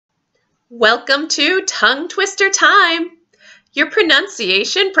Welcome to Tongue Twister Time, your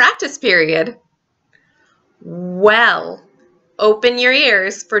pronunciation practice period. Well, open your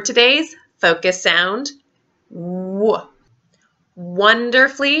ears for today's focus sound, W.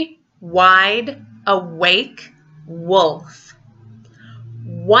 Wonderfully wide awake wolf.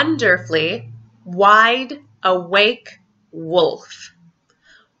 Wonderfully wide awake wolf.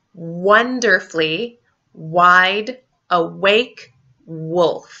 Wonderfully wide awake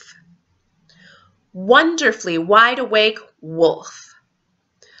wolf. Wonderfully wide awake wolf.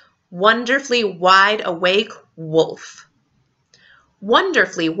 Wonderfully wide awake wolf.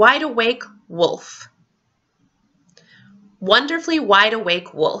 Wonderfully wide awake wolf. Wonderfully wide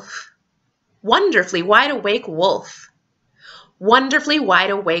awake wolf. Wonderfully wide awake wolf. Wonderfully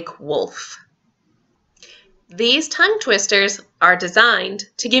wide awake wolf. These tongue twisters are designed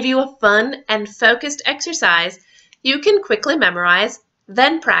to give you a fun and focused exercise you can quickly memorize,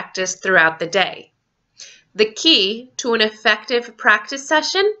 then practice throughout the day. The key to an effective practice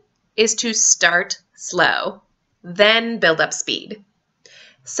session is to start slow, then build up speed.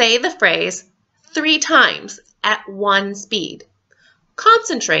 Say the phrase 3 times at one speed.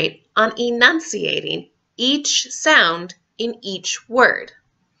 Concentrate on enunciating each sound in each word.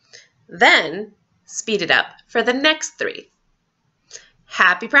 Then speed it up for the next 3.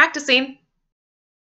 Happy practicing!